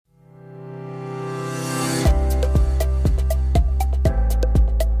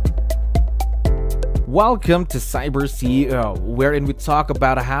Welcome to Cyber CEO, wherein we talk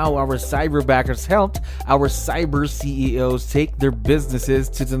about how our cyberbackers helped our cyber CEOs take their businesses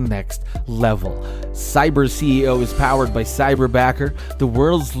to the next level. Cyber CEO is powered by Cyberbacker, the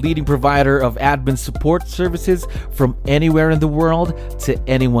world's leading provider of admin support services from anywhere in the world to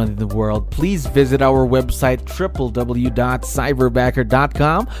anyone in the world. Please visit our website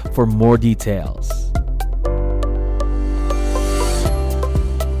www.cyberbacker.com for more details.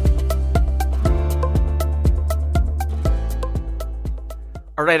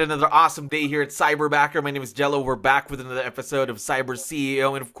 All right, another awesome day here at Cyberbacker. My name is Jello. We're back with another episode of Cyber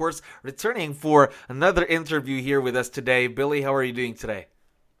CEO, and of course, returning for another interview here with us today. Billy, how are you doing today?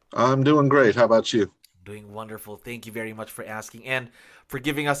 I'm doing great. How about you? Doing wonderful. Thank you very much for asking and for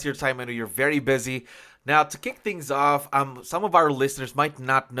giving us your time. I know you're very busy. Now, to kick things off, some of our listeners might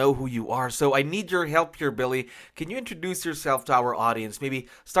not know who you are, so I need your help here, Billy. Can you introduce yourself to our audience? Maybe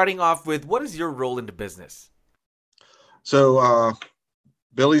starting off with, what is your role in the business?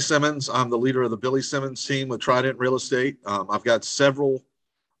 Billy Simmons, I'm the leader of the Billy Simmons team with Trident Real Estate. I've got several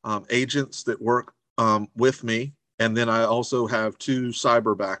agents that work with me, and then I also have two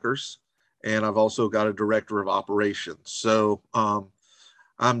cyberbackers, and I've also got a director of operations. So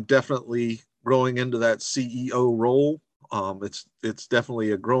I'm definitely growing into that CEO role. It's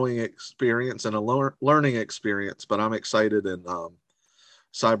definitely a growing experience and a learning experience, but I'm excited, and my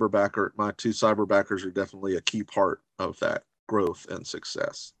two cyberbackers are definitely a key part of that growth and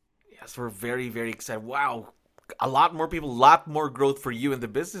success. Yes, we're very, very excited. Wow, a lot more people, a lot more growth for you in the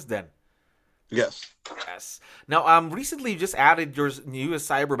business then. Yes. Yes. Now, recently you just added your newest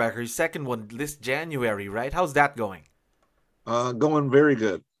cyberbacker, your second one this January, right? How's that going? Going very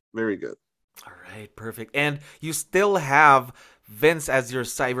good. Very good. All right, perfect. And you still have Vince as your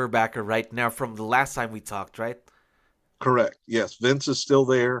cyberbacker right now from the last time we talked, right? Correct. Yes. Vince is still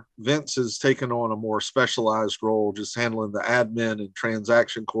there. Vince has taken on a more specialized role, just handling the admin and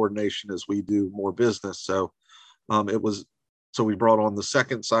transaction coordination as we do more business. So we brought on the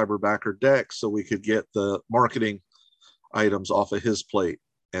second cyberbacker, Dex, so we could get the marketing items off of his plate.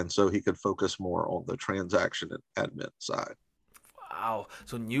 And so he could focus more on the transaction and admin side. Wow.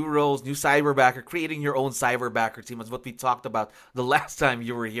 So new roles, new cyberbacker, creating your own cyberbacker team is what we talked about the last time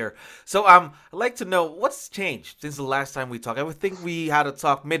you were here. So I'd like to know what's changed since the last time we talked. I would think we had a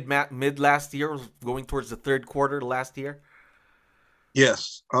talk mid last year, going towards the third quarter last year.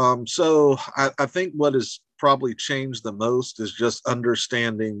 Yes. So I think what has probably changed the most is just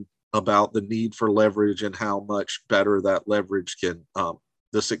understanding about the need for leverage and how much better that leverage can,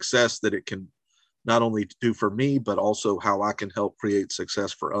 the success that it can not only do for me, but also how I can help create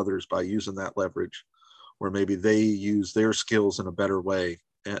success for others by using that leverage, where maybe they use their skills in a better way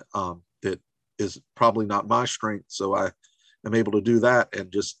that is probably not my strength. So I am able to do that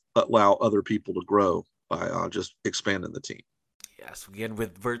and just allow other people to grow by just expanding the team. Yes, again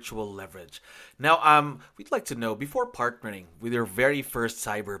with virtual leverage. Now, we'd like to know, before partnering with your very first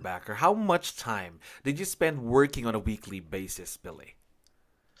cyberbacker, how much time did you spend working on a weekly basis, Billy?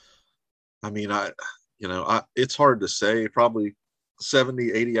 I mean, it's hard to say, probably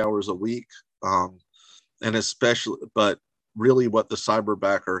 70, 80 hours a week. And but really what the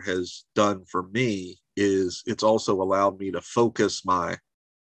cyberbacker has done for me is it's also allowed me to focus my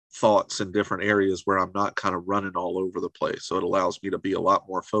thoughts in different areas where I'm not kind of running all over the place. So it allows me to be a lot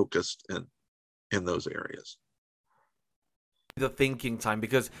more focused in those areas. The thinking time,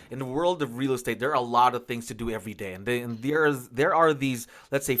 because in the world of real estate there are a lot of things to do every day, and there are these,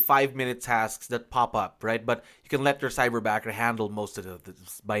 let's say, 5-minute tasks that pop up, right? But you can let your cyberbacker handle most of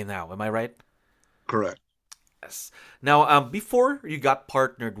this by now. Am I right? Correct. Yes. Now, before you got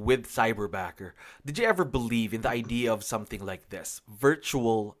partnered with Cyberbacker, did you ever believe in the idea of something like this,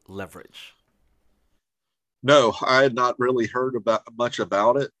 virtual leverage? No, I had not really heard much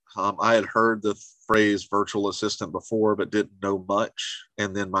about it. I had heard the phrase virtual assistant before, but didn't know much.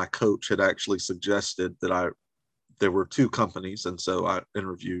 And then my coach had actually suggested that there were two companies, and so I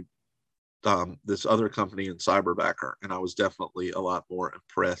interviewed this other company in Cyberbacker, and I was definitely a lot more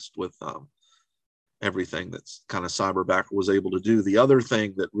impressed with everything that's kind of Cyberbacker was able to do. The other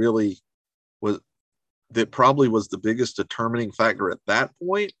thing that really was that probably was the biggest determining factor at that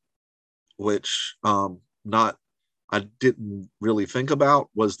point, which not I didn't really think about,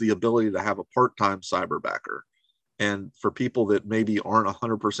 was the ability to have a part-time cyberbacker. And for people that maybe aren't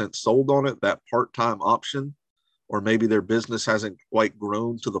 100% sold on it, that part-time option, or maybe their business hasn't quite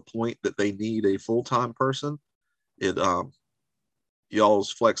grown to the point that they need a full-time person, it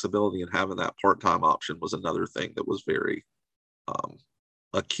y'all's flexibility in having that part-time option was another thing that was very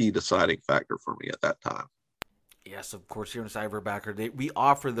a key deciding factor for me at that time. Yes, of course. Here in Cyberbacker, we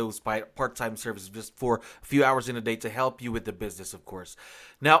offer those part-time services just for a few hours in a day to help you with the business, of course.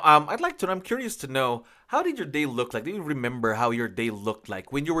 Now, I'm curious to know, how did your day look like? Do you remember how your day looked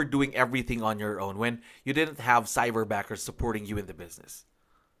like when you were doing everything on your own, when you didn't have Cyberbackers supporting you in the business?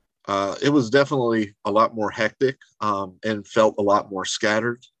 It was definitely a lot more hectic, and felt a lot more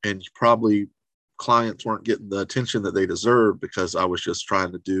scattered. And probably clients weren't getting the attention that they deserved because I was just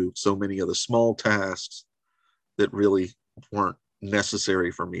trying to do so many of the small tasks that really weren't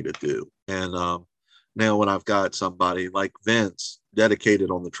necessary for me to do. And now, when I've got somebody like Vince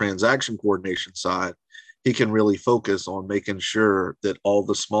dedicated on the transaction coordination side, he can really focus on making sure that all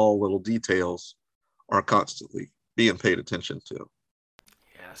the small little details are constantly being paid attention to.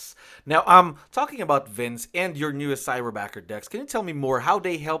 Yes. Now, talking about Vince and your newest Cyberbacker Dex, can you tell me more how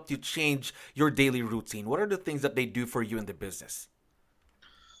they helped you change your daily routine? What are the things that they do for you in the business?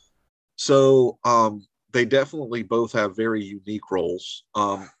 So they definitely both have very unique roles.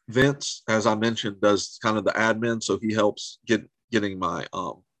 Vince, as I mentioned, does kind of the admin, so he helps getting my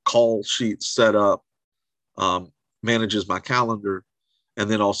call sheets set up, um, manages my calendar,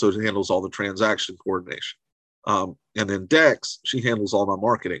 and then also handles all the transaction coordination. And then Dex, she handles all my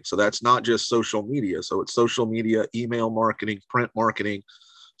marketing. So that's not just social media. So it's social media, email marketing, print marketing.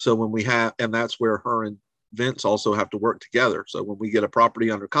 So when we have, and that's where her and Vince also have to work together. So when we get a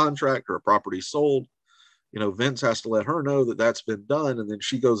property under contract or a property sold, Vince has to let her know that that's been done, and then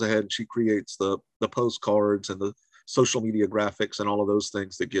she goes ahead and she creates the postcards and the social media graphics and all of those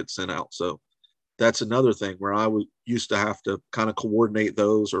things that get sent out. So that's another thing where I was used to have to kind of coordinate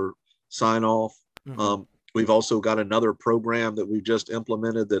those or sign off. Mm-hmm. We've also got another program that we just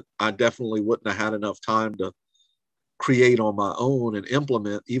implemented that I definitely wouldn't have had enough time to create on my own and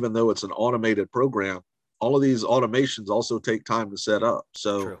implement, even though it's an automated program. All of these automations also take time to set up.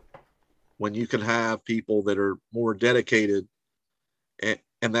 So True. when you can have people that are more dedicated,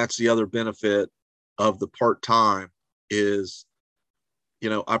 and that's the other benefit of the part-time is,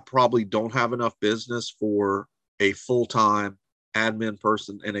 I probably don't have enough business for a full-time admin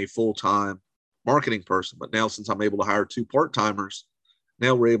person and a full-time marketing person. But now, since I'm able to hire two part-timers,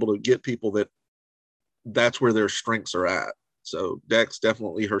 now we're able to get people that's where their strengths are at. So Dex,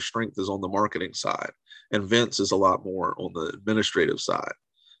 definitely her strength is on the marketing side, and Vince is a lot more on the administrative side.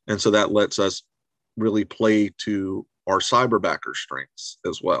 And so that lets us really play to our cyberbacker strengths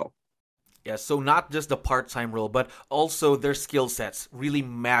as well. Yeah, so not just the part-time role, but also their skill sets really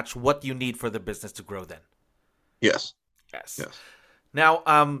match what you need for the business to grow then. Yes. Yes. Yes. Now,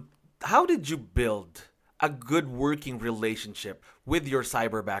 how did you build a good working relationship with your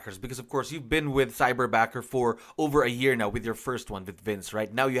cyberbackers? Because of course you've been with Cyberbacker for over a year now with your first one with Vince,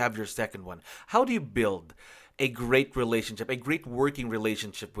 right? Now you have your second one. How do you build a great relationship, a great working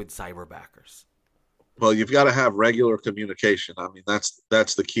relationship with cyberbackers? Well, you've got to have regular communication. I mean,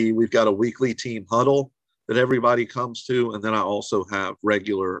 that's the key. We've got a weekly team huddle that everybody comes to, and then I also have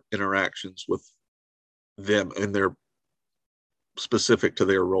regular interactions with them and their specific to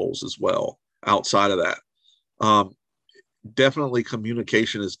their roles as well. Outside of that, um, definitely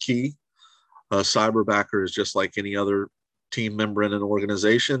communication is key. A cyberbacker is just like any other team member in an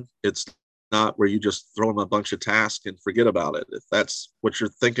organization. It's not where you just throw them a bunch of tasks and forget about it. If that's what you're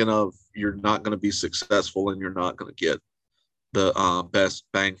thinking of, you're not going to be successful, and you're not going to get the best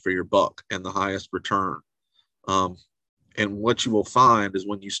bang for your buck and the highest return. Um, and what you will find is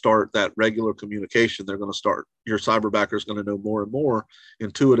when you start that regular communication, they're going to start, your cyberbacker is going to know more and more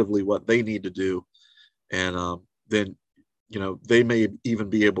intuitively what they need to do. And then, they may even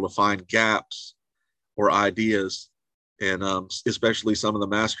be able to find gaps or ideas. And especially some of the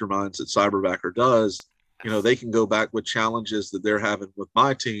masterminds that Cyberbacker does, they can go back with challenges that they're having with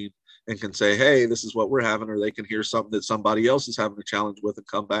my team and can say, hey, this is what we're having, or they can hear something that somebody else is having a challenge with and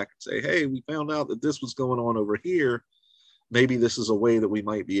come back and say, hey, we found out that this was going on over here. Maybe this is a way that we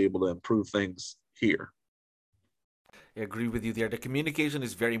might be able to improve things here. I agree with you there. The communication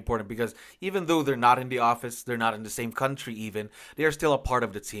is very important because even though they're not in the office, they're not in the same country even, they are still a part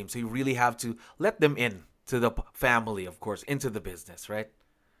of the team. So you really have to let them in to the family, of course, into the business, right?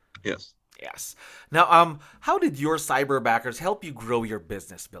 Yes. Yes. Now, how did your cyberbackers help you grow your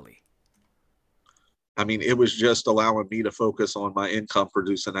business, Billy? I mean, it was just allowing me to focus on my income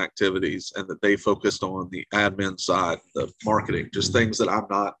producing activities, and that they focused on the admin side, the marketing, just things that I'm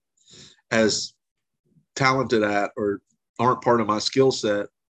not as talented at or aren't part of my skill set,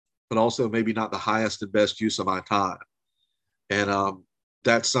 but also maybe not the highest and best use of my time. And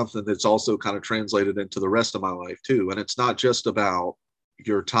that's something that's also kind of translated into the rest of my life too. And it's not just about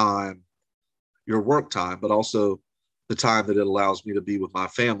your time, your work time, but also the time that it allows me to be with my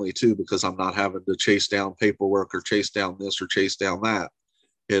family too, because I'm not having to chase down paperwork or chase down this or chase down that.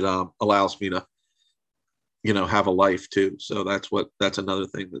 It allows me to, have a life too. So that's another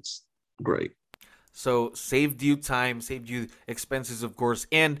thing that's great. So saved you time, saved you expenses, of course,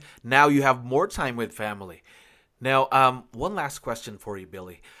 and now you have more time with family. Now, one last question for you,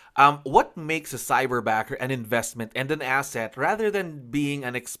 Billy. What makes a cyberbacker an investment and an asset rather than being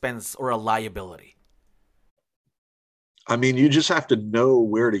an expense or a liability? I mean, you just have to know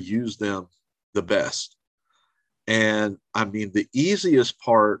where to use them the best. And I mean, the easiest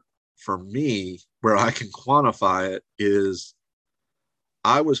part for me, where I can quantify it, is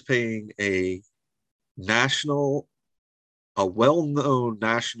I was paying a well-known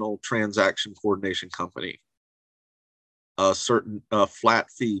national transaction coordination company a certain flat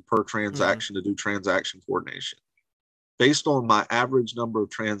fee per transaction to do transaction coordination. Based on my average number of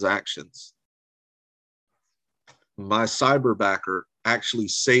transactions, my cyberbacker actually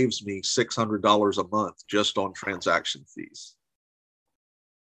saves me $600 a month just on transaction fees.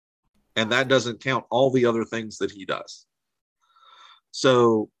 And that doesn't count all the other things that he does.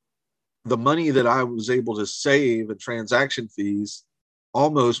 So the money that I was able to save in transaction fees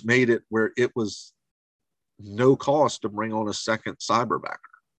almost made it where it was no cost to bring on a second cyberbacker.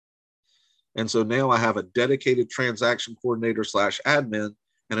 And so now I have a dedicated transaction coordinator / admin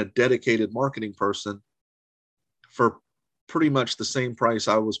and a dedicated marketing person for pretty much the same price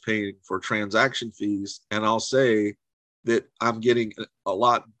I was paying for transaction fees. And I'll say that I'm getting a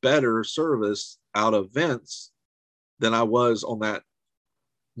lot better service out of Vince than I was on that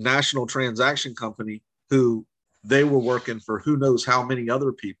national transaction company, who they were working for who knows how many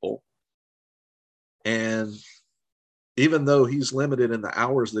other people. And even though he's limited in the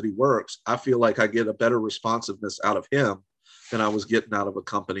hours that he works, I feel like I get a better responsiveness out of him than I was getting out of a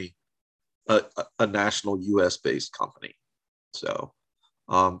company, a national US based company. So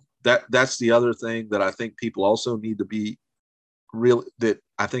that's the other thing that I think people also need to be real, that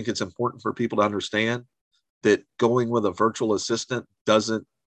I think it's important for people to understand, that going with a virtual assistant doesn't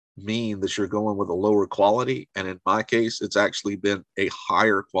mean that you're going with a lower quality. And in my case, it's actually been a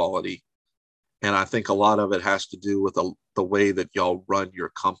higher quality. And I think a lot of it has to do with the way that y'all run your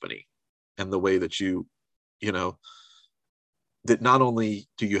company, and the way that that not only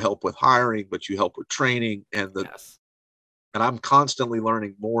do you help with hiring, but you help with training. And Yes. And I'm constantly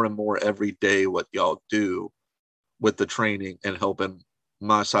learning more and more every day what y'all do with the training and helping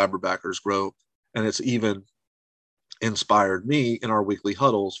my cyberbackers grow. And it's even inspired me in our weekly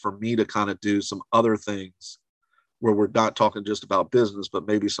huddles for me to kind of do some other things where we're not talking just about business, but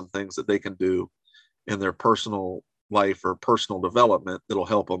maybe some things that they can do in their personal life or personal development that'll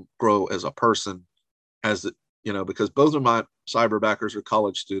help them grow as a person, because both of my cyberbackers are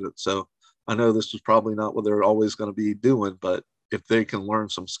college students. So I know this was probably not what they're always going to be doing, but if they can learn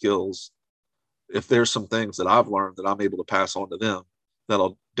some skills, if there's some things that I've learned that I'm able to pass on to them,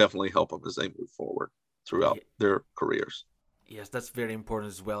 that'll definitely help them as they move forward throughout their careers. Yes, that's very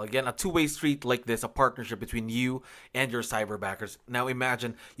important as well. Again, a two-way street like this, a partnership between you and your cyberbackers. Now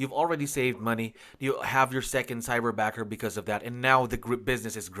imagine you've already saved money, you have your second cyberbacker because of that, and now the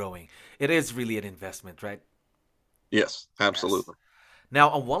business is growing. It is really an investment, right? Yes, absolutely. Yes.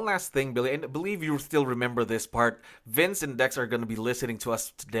 Now, one last thing, Billy, and I believe you still remember this part. Vince and Dex are going to be listening to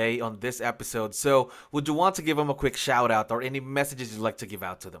us today on this episode. So would you want to give them a quick shout out or any messages you'd like to give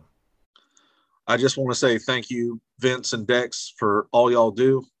out to them? I just want to say thank you, Vince and Dex, for all y'all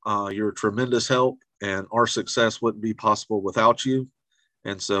do. You're a tremendous help, and our success wouldn't be possible without you.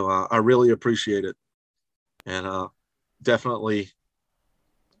 And so I really appreciate it. And definitely,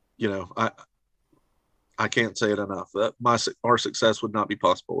 I can't say it enough. Our success would not be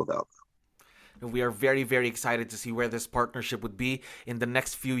possible without them. And we are very, very excited to see where this partnership would be in the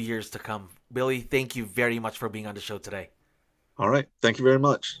next few years to come. Billy, thank you very much for being on the show today. All right. Thank you very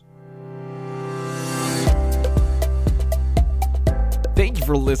much. Thank you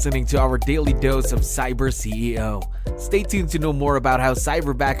for listening to our daily dose of Cyber CEO. Stay tuned to know more about how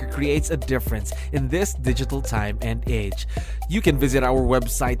Cyberbacker creates a difference in this digital time and age. You can visit our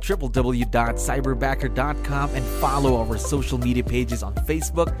website www.cyberbacker.com and follow our social media pages on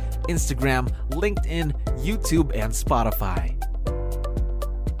Facebook, Instagram, LinkedIn, YouTube, and Spotify.